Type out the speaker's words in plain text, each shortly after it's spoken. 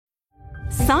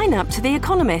Sign up to The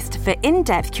Economist for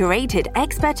in-depth curated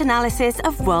expert analysis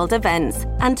of world events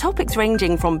and topics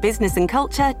ranging from business and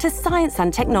culture to science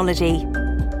and technology.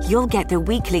 You'll get the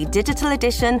weekly digital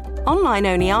edition,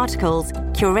 online-only articles,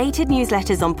 curated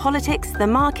newsletters on politics, the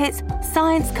markets,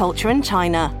 science, culture and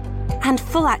China, and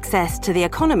full access to The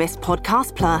Economist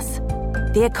Podcast Plus.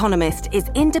 The Economist is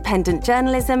independent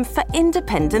journalism for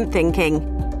independent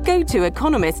thinking. Go to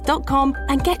economist.com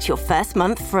and get your first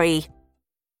month free.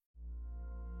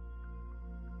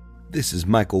 This is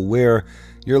Michael Ware.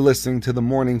 You're listening to The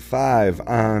Morning Five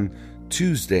on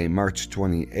Tuesday, March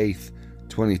 28th,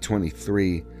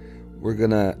 2023. We're going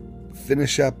to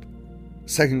finish up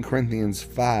 2 Corinthians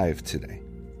 5 today.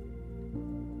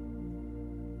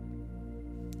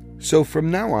 So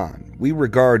from now on, we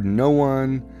regard no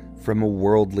one from a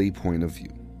worldly point of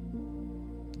view.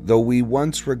 Though we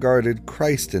once regarded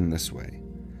Christ in this way,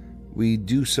 we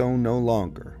do so no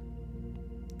longer.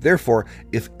 Therefore,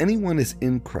 if anyone is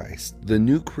in Christ, the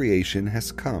new creation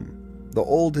has come. The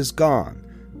old is gone,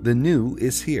 the new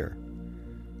is here.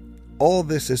 All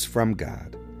this is from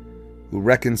God, who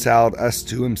reconciled us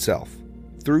to himself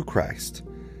through Christ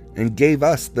and gave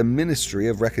us the ministry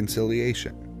of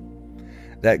reconciliation.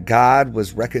 That God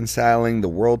was reconciling the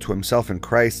world to himself in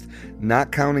Christ,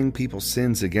 not counting people's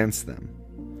sins against them.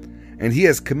 And he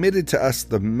has committed to us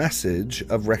the message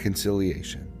of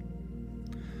reconciliation.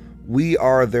 We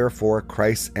are therefore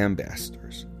Christ's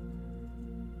ambassadors,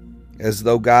 as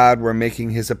though God were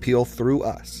making his appeal through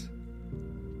us.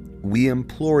 We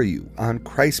implore you on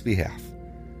Christ's behalf,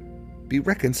 be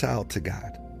reconciled to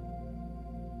God.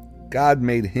 God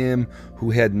made him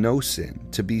who had no sin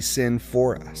to be sin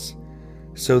for us,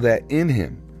 so that in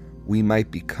him we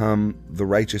might become the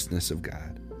righteousness of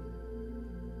God.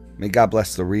 May God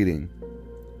bless the reading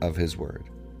of his word.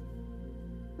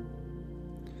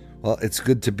 Well, it's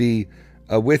good to be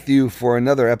with you for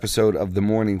another episode of The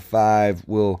Morning Five.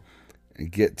 We'll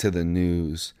get to the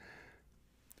news.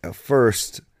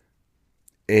 First,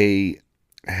 a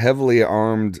heavily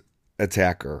armed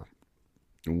attacker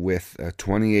with a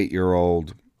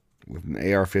 28-year-old with an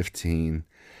AR-15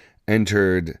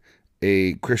 entered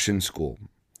a Christian school,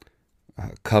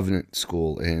 Covenant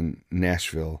School in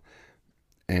Nashville,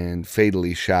 and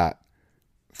fatally shot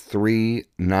 3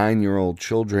 9-year-old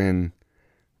children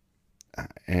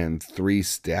and 3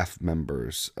 staff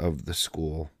members of the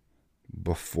school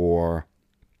before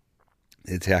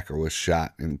the attacker was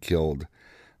shot and killed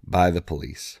by the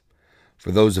police.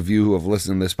 For those of you who have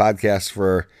listened to this podcast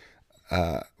for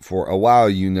a while,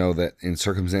 you know that in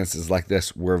circumstances like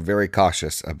this, we're very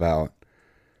cautious about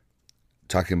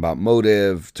talking about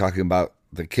motive, talking about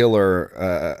the killer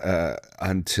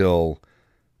until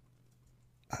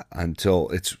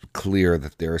it's clear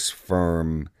that there's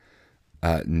firm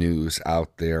news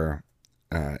out there.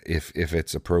 If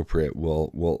it's appropriate,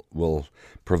 we'll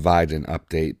provide an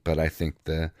update. But I think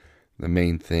the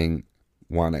main thing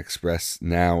I want to express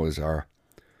now is our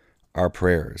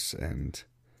prayers and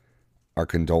our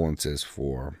condolences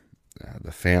for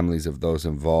the families of those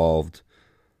involved,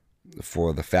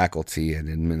 for the faculty and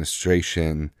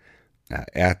administration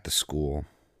at the school,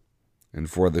 and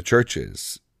for the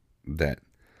churches that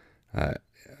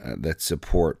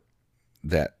support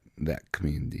that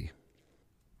community.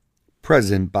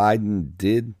 President Biden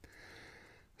did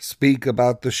speak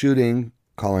about the shooting,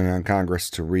 calling on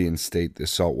Congress to reinstate the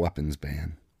assault weapons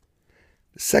ban.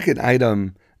 The second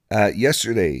item,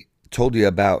 yesterday told you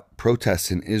about protests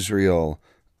in Israel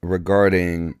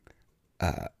regarding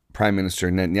Prime Minister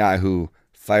Netanyahu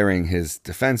firing his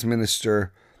defense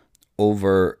minister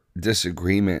over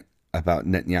disagreement about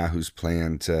Netanyahu's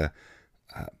plan to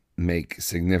make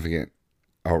significant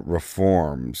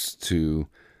reforms to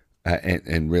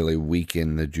and really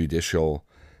weaken the judicial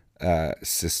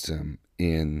system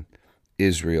in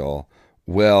Israel.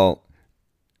 Well,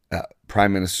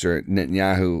 Prime Minister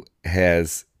Netanyahu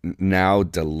has now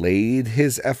delayed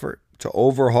his effort to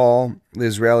overhaul the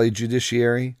Israeli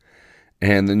judiciary,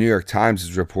 and the New York Times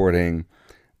is reporting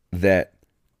that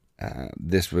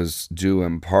this was due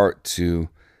in part to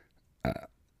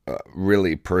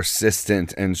really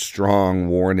persistent and strong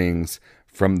warnings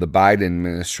from the Biden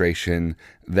administration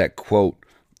that, quote,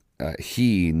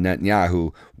 he,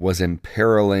 Netanyahu, was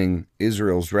imperiling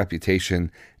Israel's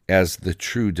reputation as the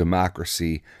true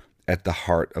democracy at the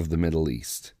heart of the Middle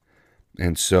East.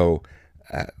 And so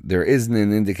there isn't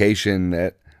an indication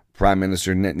that Prime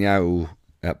Minister Netanyahu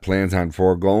plans on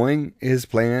foregoing his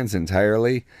plans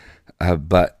entirely,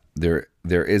 but there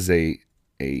is a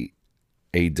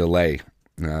delay.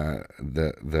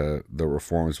 The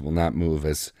reforms will not move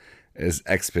as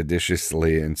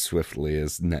expeditiously and swiftly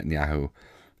as Netanyahu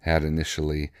had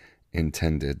initially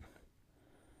intended.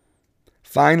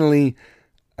 Finally,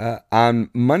 on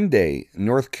Monday,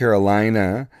 North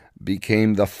Carolina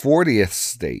became the 40th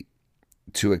state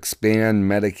to expand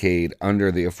Medicaid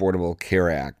under the Affordable Care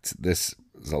Act. This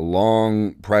is a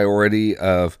long priority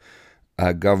of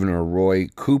Governor Roy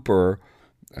Cooper,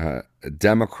 a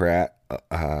Democrat,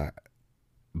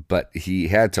 but he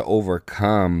had to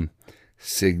overcome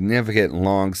significant,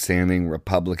 long-standing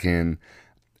Republican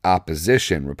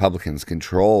opposition. Republicans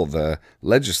control the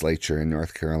legislature in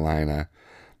North Carolina.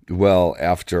 Well,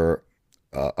 after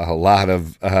a lot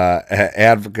of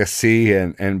advocacy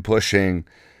and pushing,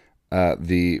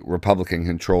 the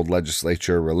Republican-controlled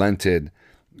legislature relented,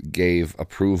 gave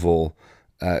approval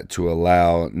to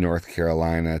allow North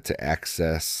Carolina to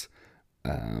access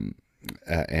and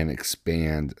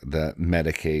expand the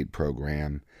Medicaid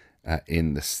program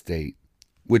in the state,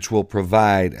 which will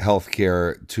provide health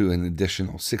care to an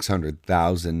additional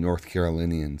 600,000 North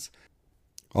Carolinians.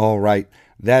 All right,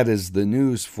 that is the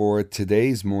news for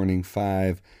today's Morning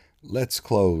 5. Let's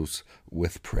close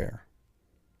with prayer.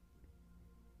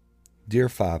 Dear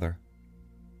Father,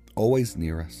 always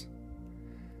near us,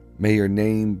 may your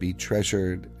name be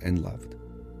treasured and loved.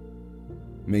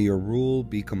 May your rule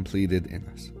be completed in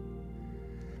us.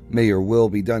 May your will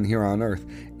be done here on earth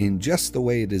in just the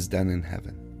way it is done in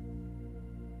heaven.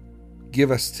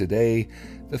 Give us today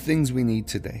the things we need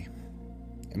today,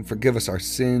 and forgive us our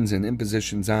sins and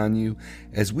impositions on you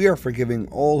as we are forgiving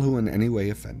all who in any way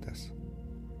offend us.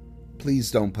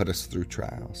 Please don't put us through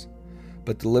trials,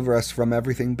 but deliver us from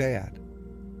everything bad,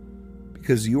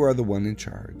 because you are the one in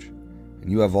charge, and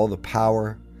you have all the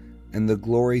power, and the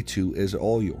glory too is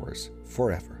all yours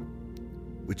forever,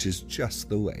 which is just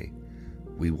the way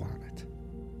we want it.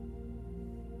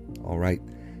 All right,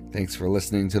 thanks for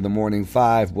listening to the Morning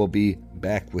 5. We'll be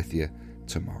back with you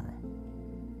tomorrow.